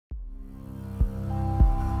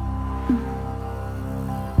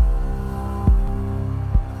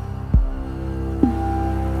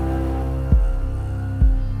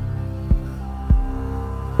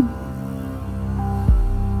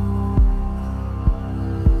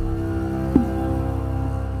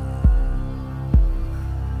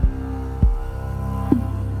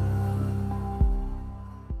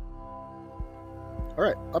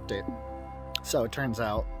update. So it turns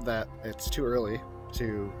out that it's too early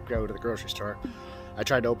to go to the grocery store. I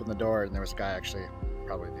tried to open the door and there was a guy, actually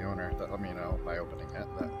probably the owner, that let me know by opening it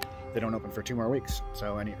that they don't open for 2 more weeks.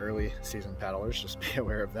 So any early season paddlers, just be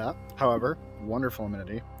aware of that. However, wonderful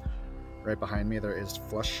amenity. Right behind me there is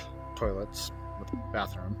flush toilets with a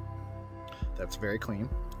bathroom that's very clean,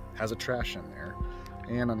 has a trash in there,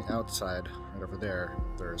 and on the outside right over there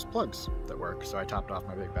there's plugs that work. So I topped off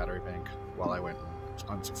my big battery bank while I went and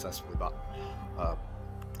unsuccessfully bought a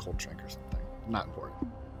cold drink or something. Not important.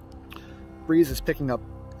 Breeze is picking up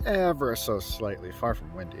ever so slightly, far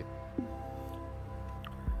from windy,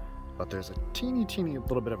 but there's a teeny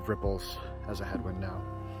little bit of ripples as a headwind now.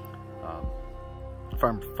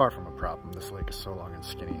 Far from a problem. This lake is so long and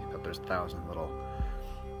skinny that there's 1,000 little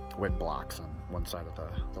wind blocks on one side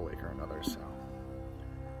of the lake or another. So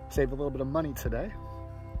saved a little bit of money today.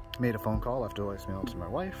 Made a phone call, left a voicemail to my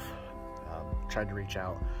wife. Tried to reach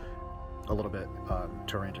out a little bit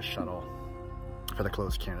to arrange a shuttle for the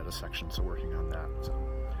closed Canada section, so working on that. So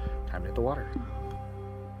time to hit the water.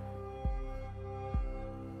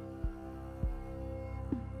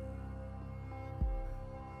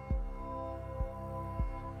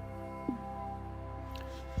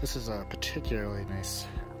 This is a particularly nice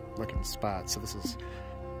looking spot. So this is,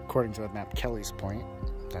 according to the map, Kelly's Point,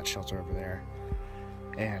 that shelter over there.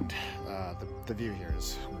 And the view here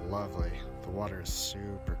is lovely. The water is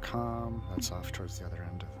super calm. That's off towards the other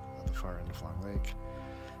end of the far end of Long Lake.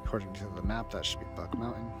 According to the map, that should be Buck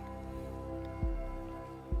Mountain.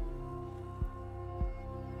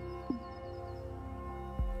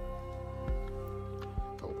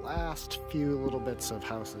 The last few little bits of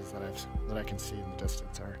houses that I can see in the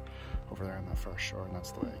distance are over there on the far shore, and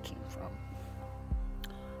that's the way I came from.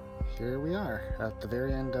 Here we are at the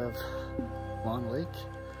very end of Long Lake,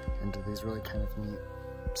 into these really kind of neat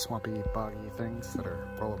swampy, boggy things that are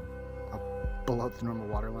well up below the normal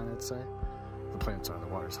water line, I'd say. The plants are, the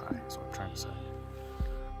water's high, is what I'm trying to say.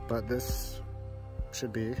 But this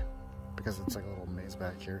should be, because it's like a little maze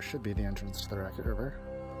back here, should be the entrance to the Racket River.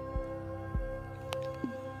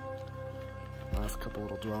 Last couple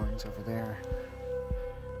little dwellings over there,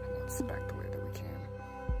 and that's back the way that we came.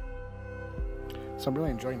 So I'm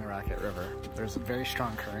really enjoying the Racket River. There's a very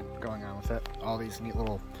strong current going on with it. All these neat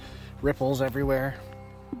little ripples everywhere.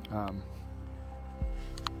 I'm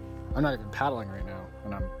not even paddling right now,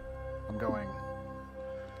 and I'm going,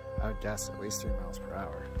 I would guess, at least 3 miles per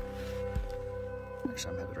hour.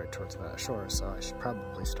 Actually, I'm headed right towards that shore, so I should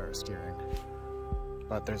probably start steering.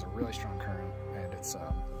 But there's a really strong current, and it's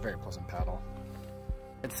a very pleasant paddle.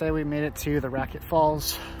 I'd say we made it to the Racket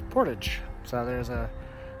Falls Portage. So there's a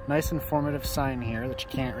nice informative sign here that you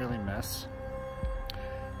can't really miss.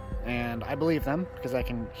 And I believe them because I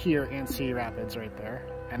can hear and see rapids right there.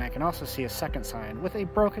 And I can also see a second sign with a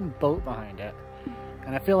broken boat behind it.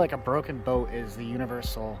 And I feel like a broken boat is the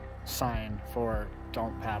universal sign for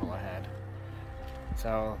don't paddle ahead.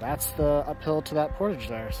 So that's the uphill to that portage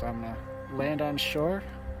there. So I'm gonna land on shore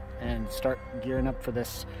and start gearing up for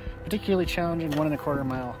this particularly challenging 1¼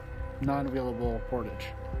 mile non-wheelable portage.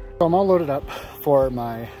 So I'm all loaded up for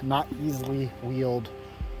my not easily wheeled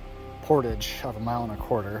portage of 1¼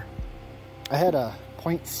 mile. I had a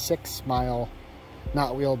 0.6 mile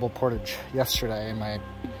not wheelable portage yesterday, and my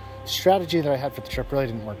strategy that I had for the trip really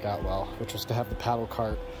didn't work out well, which was to have the paddle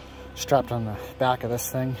cart strapped on the back of this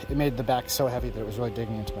thing. It made the back so heavy that it was really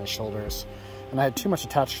digging into my shoulders, and I had too much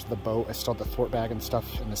attached to the boat. I still had the thwart bag and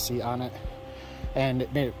stuff in the seat on it, and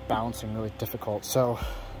it made it balancing really difficult. So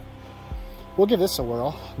we'll give this a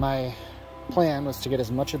whirl. My plan was to get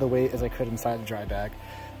as much of the weight as I could inside the dry bag.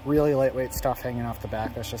 Really lightweight stuff hanging off the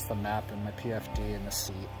back. That's just the map and my PFD and the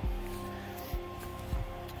seat.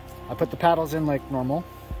 I put the paddles in like normal,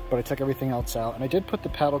 but I took everything else out. And I did put the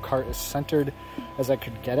paddle cart as centered as I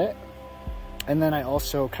could get it. And then I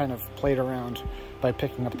also kind of played around by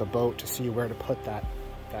picking up the boat to see where to put that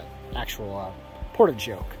actual portage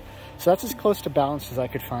yoke. So that's as close to balance as I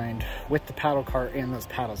could find with the paddle cart and those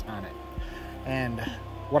paddles on it. And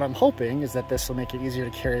what I'm hoping is that this will make it easier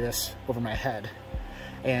to carry this over my head.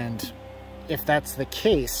 And if that's the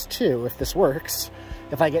case too, if this works,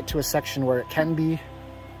 if I get to a section where it can be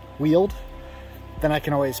wheeled, then I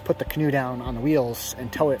can always put the canoe down on the wheels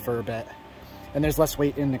and tow it for a bit. And there's less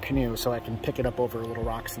weight in the canoe, so I can pick it up over little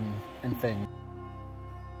rocks and things.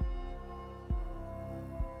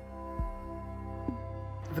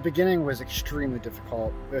 The beginning was extremely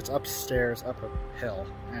difficult. It's upstairs, up a hill,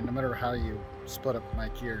 and no matter how you split up my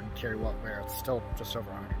gear and carry what where, it's still just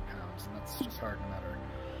over 100 pounds, and that's just hard no matter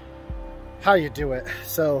how you do it.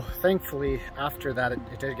 So thankfully, after that, it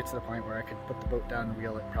did get to the point where I could put the boat down and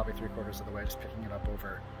wheel it probably 3/4 of the way, just picking it up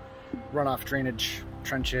over runoff drainage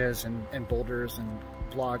trenches and boulders and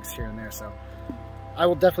blogs here and there. So I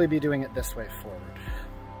will definitely be doing it this way forward.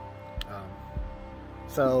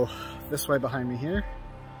 So this way behind me here,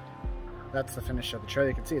 that's the finish of the trail.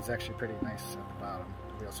 You can see it's actually pretty nice at the bottom.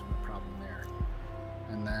 We also have no problem there.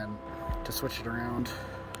 And then to switch it around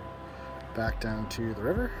back down to the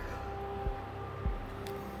river.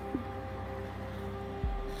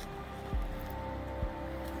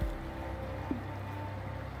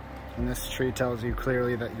 And this tree tells you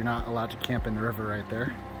clearly that you're not allowed to camp in the river right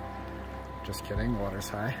there. Just kidding, the water's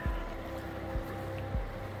high.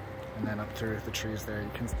 And then up through the trees there, you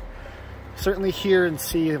can certainly hear and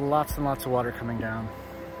see lots and lots of water coming down.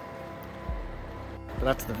 But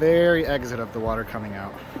that's the very exit of the water coming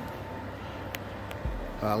out.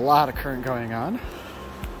 A lot of current going on.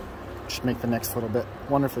 Should make the next little bit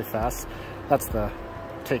wonderfully fast. That's the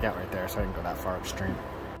takeout right there, so I can go that far upstream.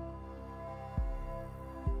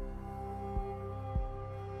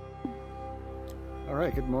 All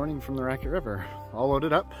right, good morning from the Racket River. All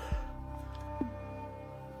loaded up.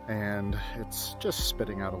 And it's just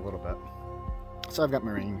spitting out a little bit. So I've got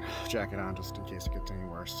my rain jacket on just in case it gets any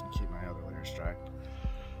worse and keep my other layers dry.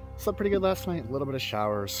 Slept pretty good last night, a little bit of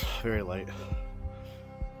showers, very light.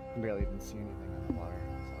 I barely even see anything in the water.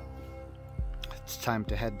 So it's time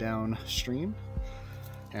to head downstream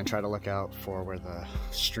and try to look out for where the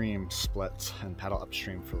stream splits and paddle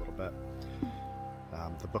upstream for a little bit.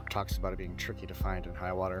 The book talks about it being tricky to find in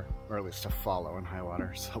high water, or at least to follow in high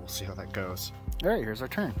water, so we'll see how that goes. All right, here's our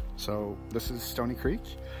turn. So this is Stony Creek,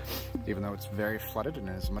 even though it's very flooded and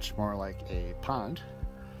is much more like a pond,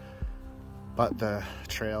 but the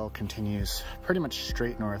trail continues pretty much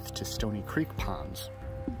straight north to Stony Creek Ponds.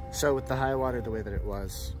 So with the high water the way that it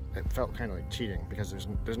was, it felt kind of like cheating because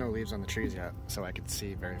there's no leaves on the trees yet, so I could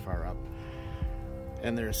see very far up.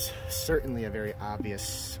 And there's certainly a very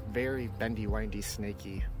obvious, very bendy, windy,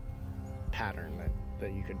 snaky pattern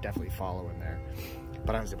that you could definitely follow in there.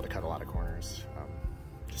 But I was able to cut a lot of corners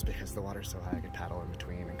just because the water's so high. I could paddle in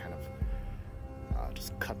between and kind of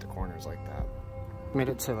just cut the corners like that. Made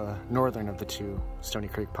it to the northern of the two Stony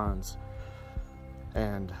Creek ponds,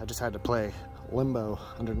 and I just had to play limbo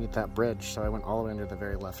underneath that bridge, so I went all the way under the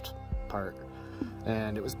very left part.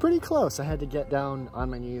 And it was pretty close. I had to get down on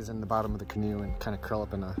my knees in the bottom of the canoe and kind of curl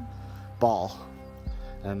up in a ball.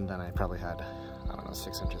 And then I probably had, I don't know,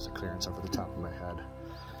 6 inches of clearance over the top of my head.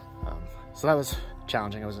 So that was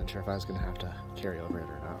challenging. I wasn't sure if I was going to have to carry over it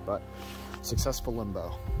or not, but successful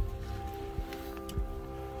limbo.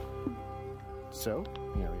 So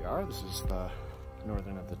here we are. This is the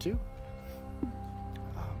northern of the two.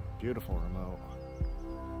 Beautiful remote.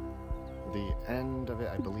 The end of it,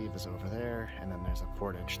 I believe, is over there, and then there's a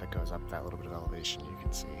portage that goes up that little bit of elevation you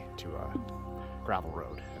can see to a gravel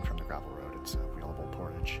road, and from the gravel road it's a wheelable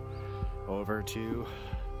portage over to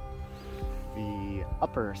the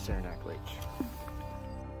upper Saranac Lake.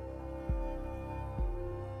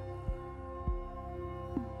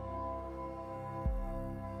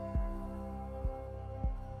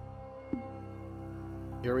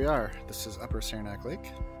 Here we are. This is upper Saranac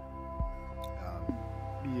Lake.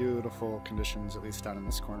 Beautiful conditions, at least down in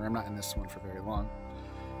this corner. I'm not in this one for very long.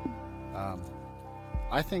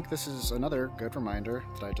 I think this is another good reminder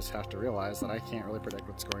that I just have to realize that I can't really predict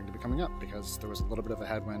what's going to be coming up, because there was a little bit of a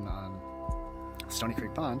headwind on Stony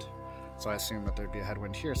Creek Pond, so I assumed that there'd be a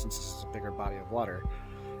headwind here since this is a bigger body of water.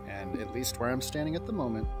 And at least where I'm standing at the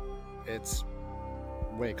moment, it's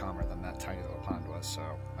way calmer than that tiny little pond was, so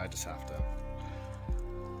I just have to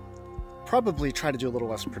probably try to do a little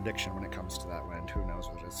less prediction when it comes to that wind. Who knows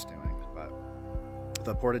what it's doing. But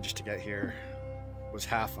the portage to get here was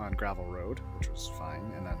half on gravel road, which was fine,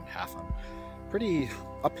 and then half on pretty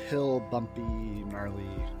uphill, bumpy, gnarly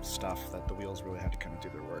stuff that the wheels really had to kind of do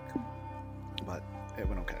their work. But it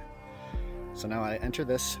went okay. So now I enter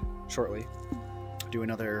this shortly, do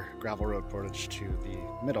another gravel road portage to the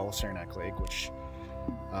middle Saranac Lake, which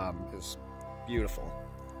is beautiful.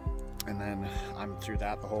 And then I'm through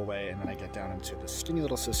that the whole way, and then I get down into this skinny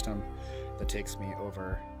little system that takes me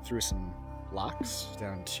over through some locks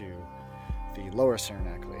down to the lower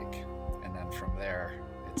Saranac Lake, and then from there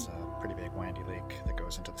it's a pretty big windy lake that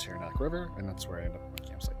goes into the Saranac River, and that's where I end up at my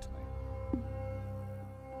campsite tonight.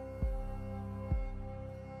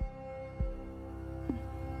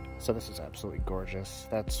 So this is absolutely gorgeous.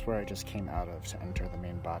 That's where I just came out of to enter the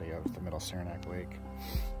main body of the middle Saranac Lake.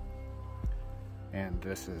 And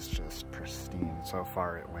this is just pristine. So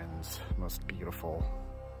far it wins most beautiful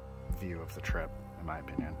view of the trip, in my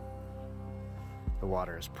opinion. The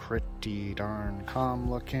water is pretty darn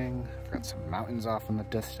calm looking. I've got some mountains off in the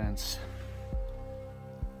distance.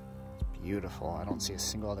 It's beautiful. I don't see a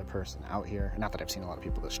single other person out here. Not that I've seen a lot of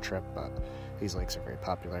people this trip, but these lakes are very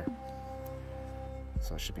popular.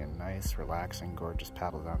 So it should be a nice, relaxing, gorgeous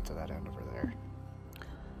paddle down to that end over there.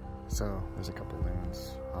 So there's a couple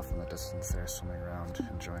loons off in the distance there swimming around,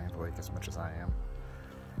 enjoying the lake as much as I am.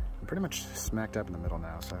 I'm pretty much smack dab in the middle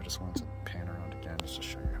now, so I just wanted to pan around again just to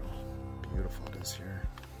show you how beautiful it is here.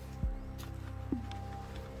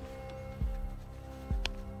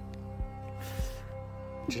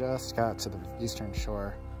 Just got to the eastern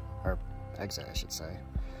shore, or exit I should say,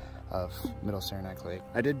 of Middle Saranac Lake.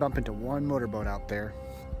 I did bump into one motorboat out there.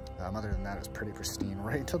 Other than that, it was pretty pristine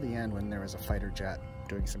right until the end when there was a fighter jet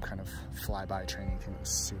doing some kind of flyby training thing that was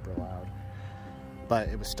super loud. But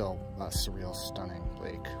it was still a surreal, stunning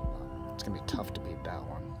lake. It's gonna be tough to beat that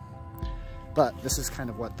one. But this is kind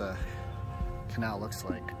of what the canal looks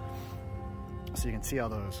like. So you can see all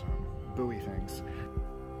those buoy things.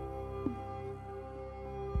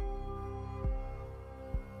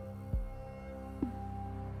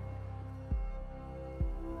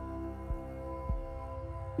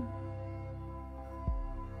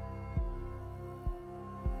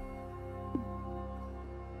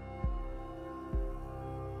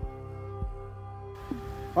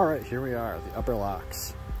 All right, here we are, the upper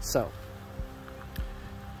locks. So,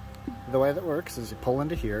 the way that works is you pull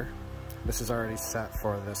into here. This is already set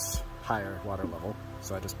for this higher water level.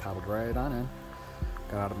 So I just paddled right on in,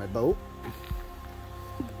 got out of my boat.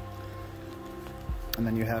 And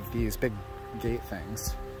then you have these big gate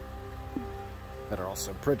things that are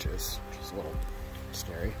also bridges, which is a little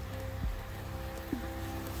scary.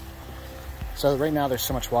 So right now there's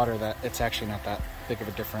so much water that it's actually not that big of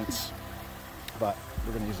a difference, but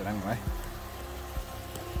we're gonna use it anyway.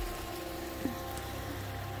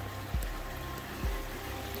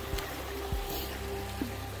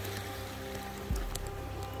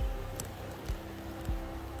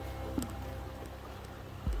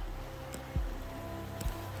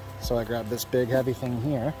 So I grabbed this big heavy thing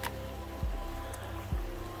here.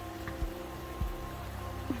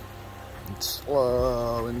 It's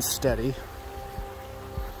slow and steady.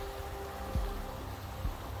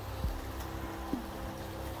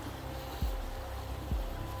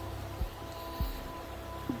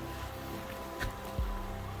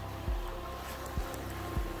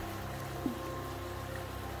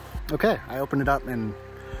 Okay, I opened it up and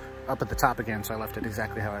up at the top again, so I left it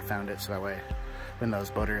exactly how I found it, so that way when those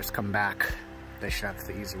boaters come back, they should have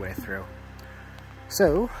the easy way through.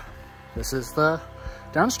 So, this is the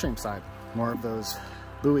downstream side. More of those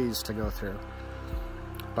buoys to go through.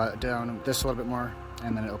 But down this a little bit more,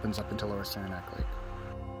 and then it opens up into Lower Saranac Lake.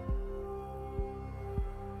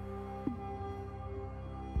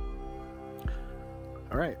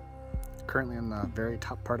 All right, currently in the very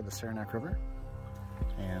top part of the Saranac River.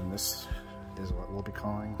 And this is what we'll be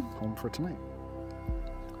calling home for tonight.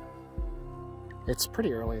 It's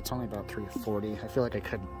pretty early, it's only about 3:40. I feel like I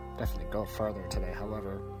could definitely go farther today.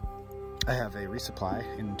 However, I have a resupply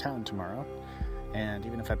in town tomorrow. And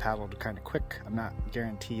even if I paddled kind of quick, I'm not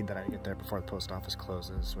guaranteed that I get there before the post office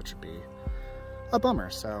closes, which would be a bummer.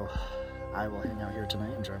 So I will hang out here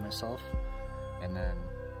tonight, enjoy myself, and then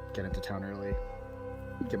get into town early,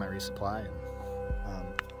 get my resupply,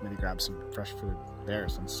 and maybe grab some fresh food there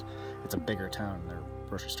since it's a bigger town. Their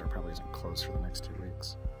grocery store probably isn't closed for the next 2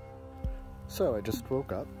 weeks. So I just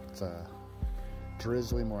woke up. It's a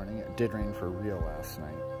drizzly morning. It did rain for real last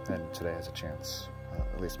night, and today has a chance,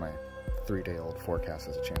 at least my 3-day-old forecast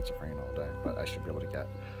has a chance of rain all day, but I should be able to get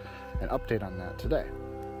an update on that today.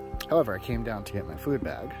 However, I came down to get my food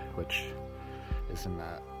bag, which is in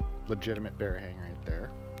that legitimate bear hang right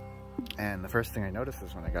there. And the first thing I noticed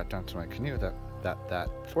is when I got down to my canoe that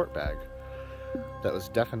fort bag that was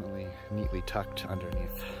definitely neatly tucked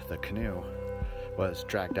underneath the canoe was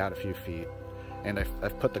dragged out a few feet. And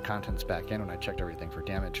I've put the contents back in when I checked everything for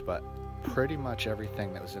damage, but pretty much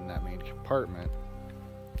everything that was in that main compartment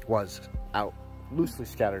was out, loosely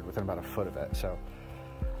scattered within about a foot of it. So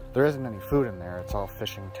there isn't any food in there. It's all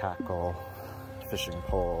fishing tackle, fishing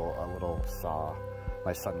pole, a little saw,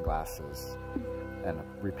 my sunglasses, and a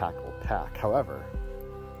repackable pack. However,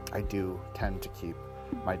 I do tend to keep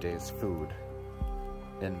my day's food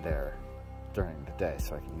in there during the day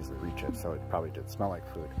so I can easily reach it. So it probably did smell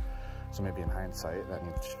like food. So maybe in hindsight, that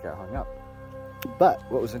needs to get hung up. But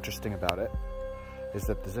what was interesting about it is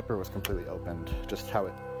that the zipper was completely opened, just how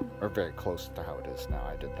it, or very close to how it is now.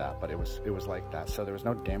 I did that, but it was like that. So there was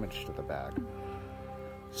no damage to the bag.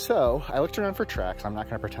 So I looked around for tracks. I'm not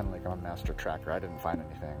gonna pretend like I'm a master tracker. I didn't find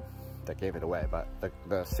anything that gave it away, but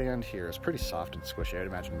the sand here is pretty soft and squishy. I'd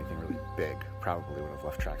imagine anything really big probably would have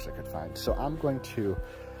left tracks I could find. So I'm going to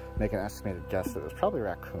make an estimated guess that it was probably a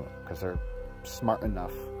raccoon, because they're smart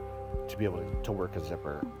enough to be able to work a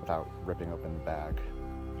zipper without ripping open the bag.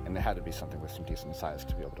 And it had to be something with some decent size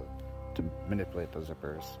to be able to manipulate those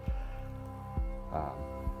zippers.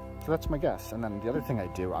 So that's my guess. And then the other thing I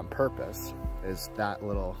do on purpose is that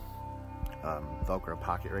little Velcro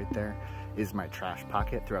pocket right there is my trash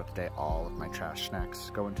pocket. Throughout the day, all of my trash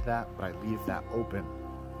snacks go into that, but I leave that open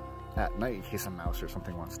at night in case a mouse or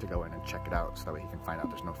something wants to go in and check it out, so that way he can find out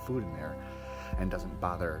there's no food in there and doesn't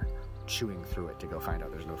bother chewing through it to go find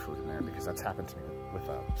out there's no food in there, because that's happened to me with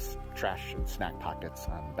trash and snack pockets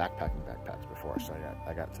on backpacking backpacks before. So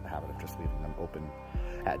I got to the habit of just leaving them open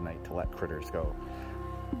at night to let critters go.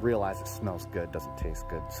 Realize it smells good, doesn't taste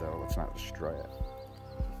good, so let's not destroy it.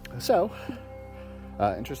 So,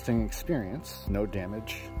 interesting experience, no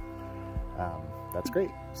damage. That's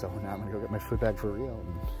great. So now I'm gonna go get my food bag for real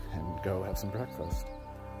and go have some breakfast.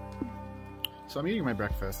 So I'm eating my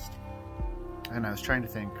breakfast, and I was trying to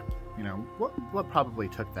think, you know, what probably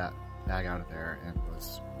took that bag out of there and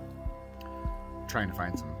was trying to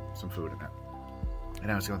find some food in it.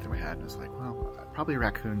 And I was going through my head and I was like, well, probably a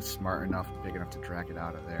raccoon's smart enough, big enough to drag it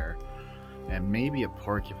out of there. And maybe a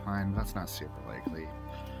porcupine, that's not super likely.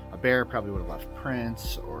 A bear probably would have left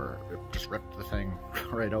prints or just ripped the thing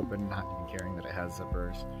right open, not even caring that it has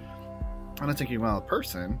zippers. And I was thinking, well, a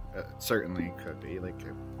person certainly could be, like,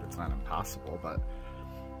 it's not impossible, but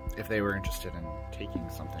if they were interested in taking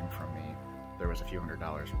something from me, there was a few $100s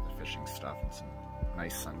worth of fishing stuff and some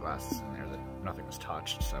nice sunglasses in there that nothing was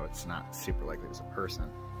touched, so it's not super likely it was a person.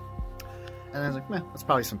 And I was like, meh, that's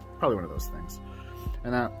probably one of those things.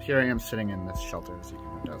 And now here I am sitting in this shelter, as you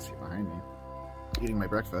can no doubt see behind me, eating my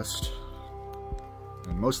breakfast,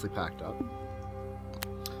 and mostly packed up.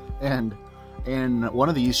 And in one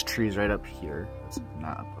of these trees right up here, it's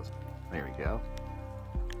not up close, there we go.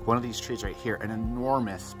 One of these trees right here, an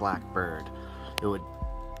enormous black bird.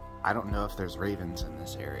 I don't know if there's ravens in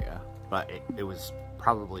this area, but it was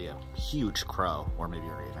probably a huge crow, or maybe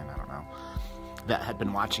a raven, I don't know, that had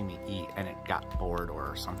been watching me eat, and it got bored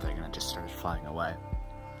or something, and it just started flying away.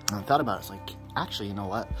 And I thought about it, it's like, actually, you know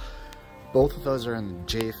what? Both of those are in the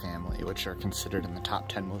jay family, which are considered in the top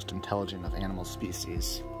 10 most intelligent of animal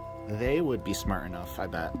species. They would be smart enough, I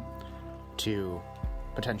bet, to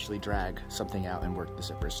potentially drag something out and work the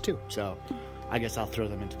zippers too. So I guess I'll throw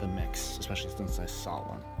them into the mix, especially since I saw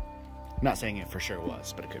one. I'm not saying it for sure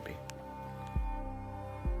was, but it could be.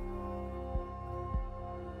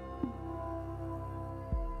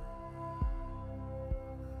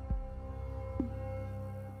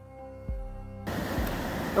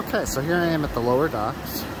 Okay, so here I am at the lower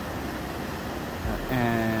docks,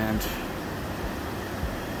 and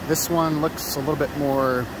this one looks a little bit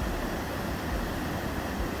more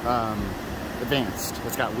advanced.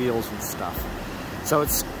 It's got wheels and stuff. So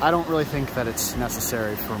I don't really think that it's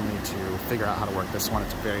necessary for me to figure out how to work this one.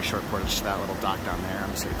 It's a very short portage to that little dock down there.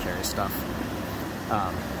 I'm just gonna carry stuff.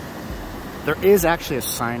 There is actually a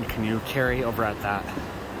signed canoe carry over at that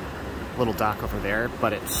little dock over there,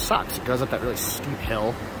 but it sucks. It goes up that really steep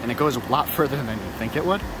hill, and it goes a lot further than you think it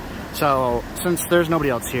would. So since there's nobody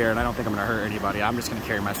else here, and I don't think I'm gonna hurt anybody, I'm just gonna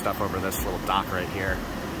carry my stuff over this little dock right here,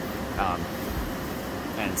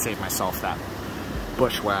 and save myself that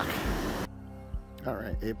bushwhack. All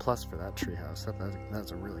right, A+ for that treehouse.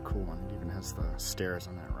 That's a really cool one. It even has the stairs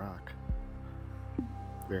on that rock.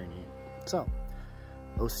 Very neat. So,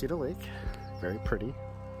 Osita Lake, very pretty,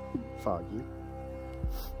 foggy.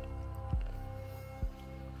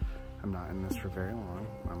 I'm not in this for very long.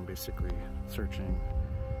 I'm basically searching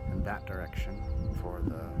in that direction for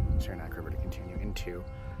the Saranac River to continue into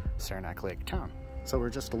Saranac Lake town. So we're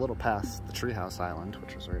just a little past the treehouse island,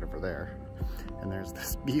 which is right over there. And there's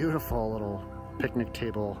this beautiful little picnic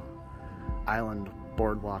table island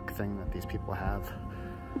boardwalk thing that these people have.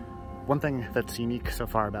 One thing that's unique so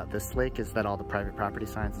far about this lake is that all the private property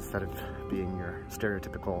signs, instead of being your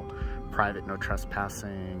stereotypical private no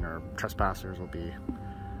trespassing or trespassers will be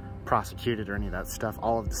prosecuted or any of that stuff,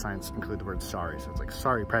 all of the signs include the word sorry. So it's like,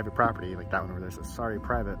 sorry private property, like that one over there says sorry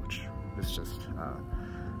private, which is just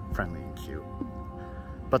friendly and cute.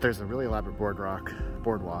 But there's a really elaborate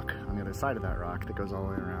boardwalk on the other side of that rock that goes all the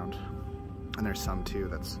way around. And there's some too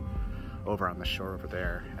that's over on the shore over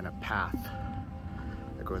there, and a path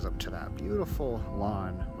that goes up to that beautiful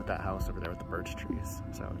lawn with that house over there with the birch trees.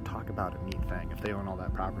 So talk about a neat thing. If they own all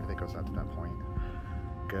that property that goes up to that point,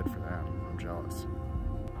 good for them. I'm jealous.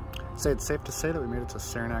 So it's safe to say that we made it to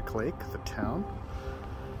Saranac Lake, the town.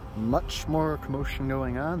 Much more commotion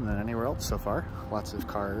going on than anywhere else so far. Lots of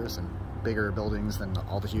cars and bigger buildings than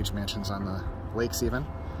all the huge mansions on the lakes even.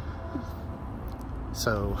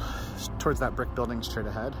 So towards that brick building straight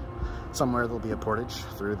ahead. Somewhere there'll be a portage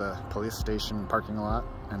through the police station parking lot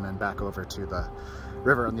and then back over to the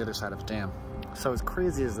river on the other side of the dam. So as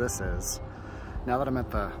crazy as this is, now that I'm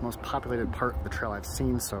at the most populated part of the trail I've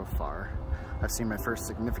seen so far, I've seen my first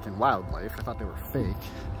significant wildlife. I thought they were fake,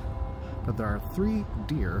 but there are 3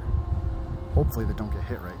 deer, hopefully they don't get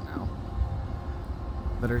hit right now,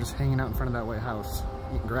 that are just hanging out in front of that white house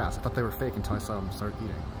eating grass. I thought they were fake until I saw them start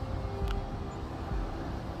eating.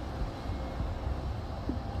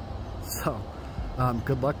 So,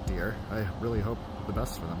 good luck, deer. I really hope the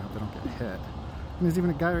best for them. I hope they don't get hit. And there's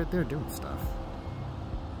even a guy right there doing stuff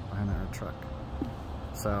behind that red truck.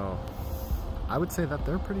 So, I would say that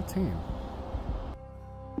they're pretty tame.